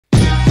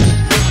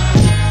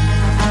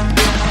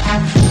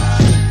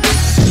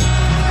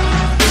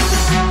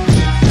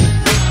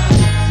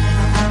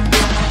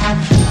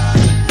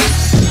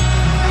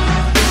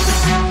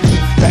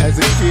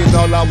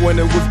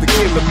was the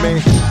killer,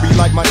 man. Be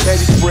like my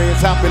daddy's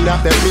friends, hopping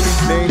out that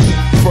minivan.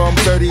 From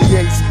 38,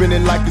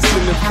 spinning like a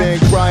ceiling fan.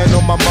 Crying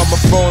on my mama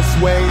phone,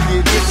 swaying,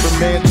 yeah, different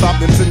man.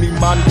 Talking to me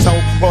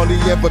monotone,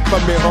 hardly ever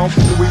coming home.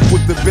 Knew he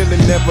was the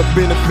villain, never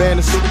been a fan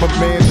of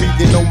Superman.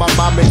 Beating on my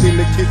mama in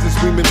the kitchen,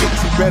 screaming,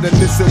 bitch, you better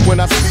listen when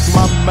I speak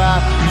my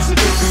mind. Used to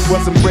think we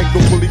wasn't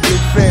breakable, he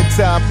get fan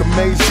time. The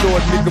main sure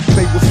nigga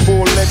play was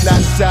full and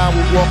not shy.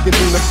 We're walking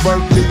in the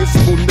birthday, it's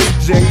full new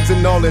J's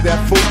and all of that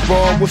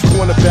football. Was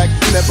cornerback,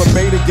 never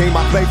made a game,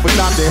 I played for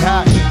nothing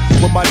high.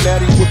 When my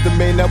daddy was the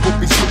man, that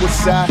would be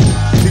suicide.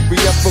 Keep me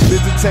up for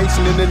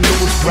visitation in the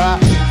newest ride.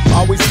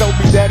 Always told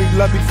me that he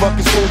loved me,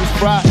 fucking school was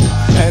pride.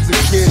 As a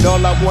kid,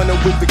 all I wanted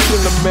was the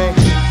killer man.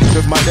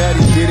 Cause my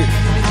daddy did it,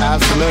 eyes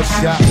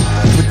bloodshot.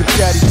 With the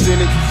caddies in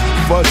it,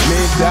 fuck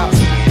men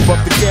doubts. Fuck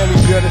the candy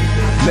gutter,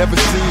 never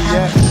see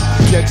that.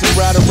 Catch him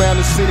right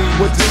around the city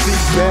with the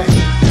seat back.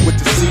 With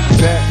the seat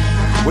back,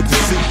 with the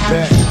seat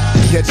back.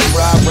 Catch him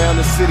right around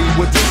the city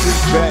with the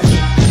seat back.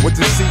 With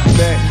the seat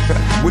back,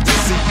 with the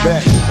seat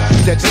back.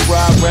 Catch him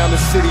right around the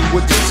city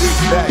with the seat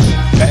back.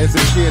 As a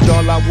kid,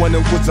 all I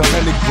wanted was 100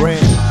 grand.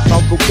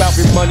 Uncle got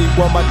me money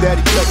while my daddy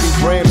cut me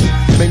grams.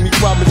 Made me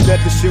promise that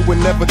the shit would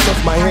never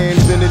touch my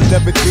hands, and it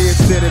never did.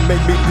 Said it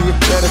made me be a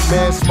better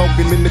man.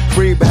 Smoking in the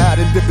crib,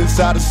 hiding dipped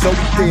inside a soda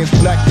cans.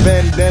 Black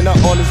bandana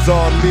on his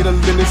arm, needle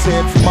in his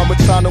hand. Mama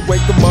trying to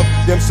wake him up,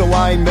 damn, so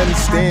I ain't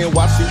understand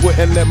why she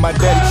wouldn't let my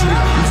daddy sleep.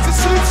 Used to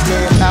see him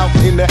stand out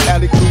in the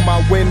alley through my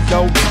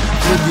window,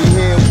 drinking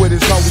hand with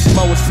his homies,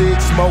 blowing cig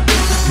smoke.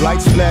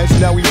 Lights flash,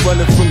 now he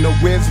running from the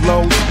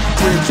Winslows.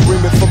 Crib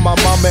screaming for my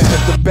mama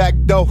at the back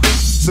door.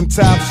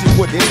 Sometimes she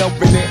wouldn't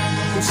open it.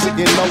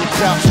 Sitting on the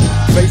couch,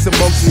 face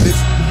emotionless.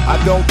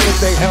 I don't think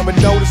they ever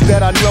noticed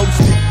that I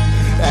noticed it.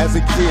 As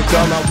a kid,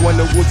 all I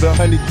wanted was 100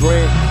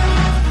 grand.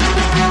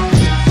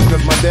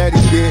 Cause my daddy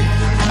did.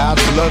 I was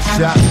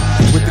bloodshot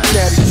with the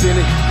caddies in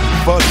it.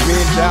 Fuck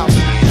men out,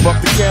 fuck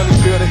the county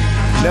building.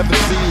 Never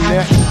seen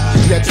that.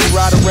 Catch you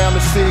right around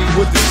the city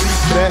with the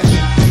seat back.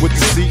 With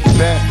the seat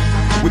back,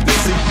 with the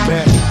seat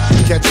back.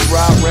 Catch you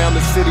right around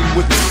the city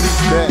with the seat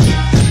back.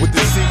 With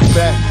the seat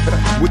back,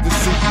 with the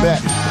seat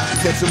back.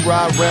 Catch him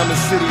right around the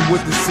city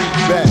with the seat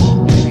back.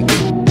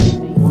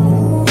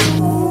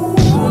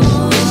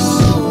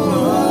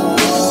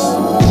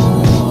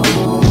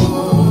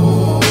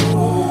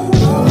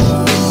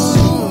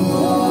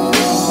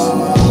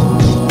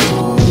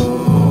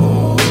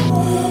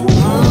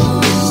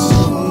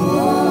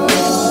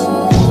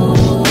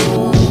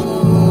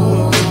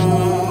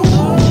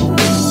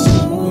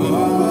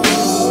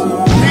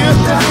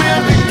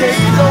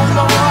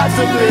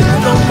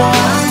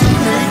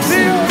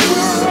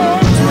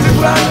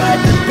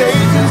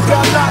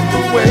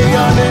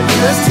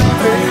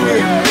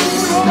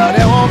 Now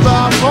they all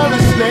got on the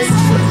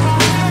snakes.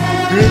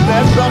 Good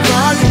left on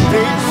the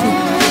dates.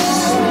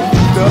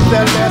 Stuff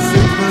that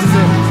lesson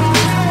present.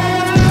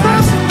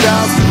 Press it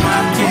down to my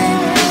king.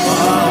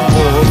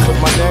 Cause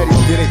my daddy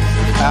did it.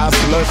 Eyes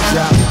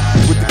bloodshot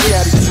with the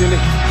caddies in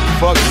it.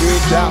 Fuck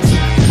red dots,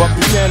 fuck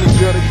the candy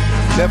gutter.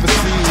 Never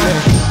seen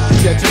that.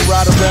 Catch him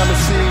right around the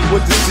city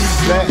with the seat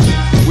back.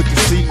 With the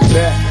seat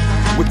back,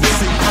 with the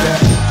seat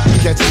back.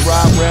 Catch him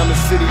right around the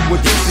city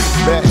with the seat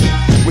back.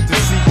 With the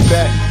seat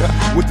back,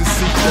 with the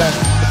seat back.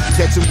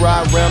 Catch him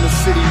right around the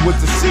city with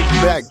the seat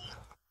back.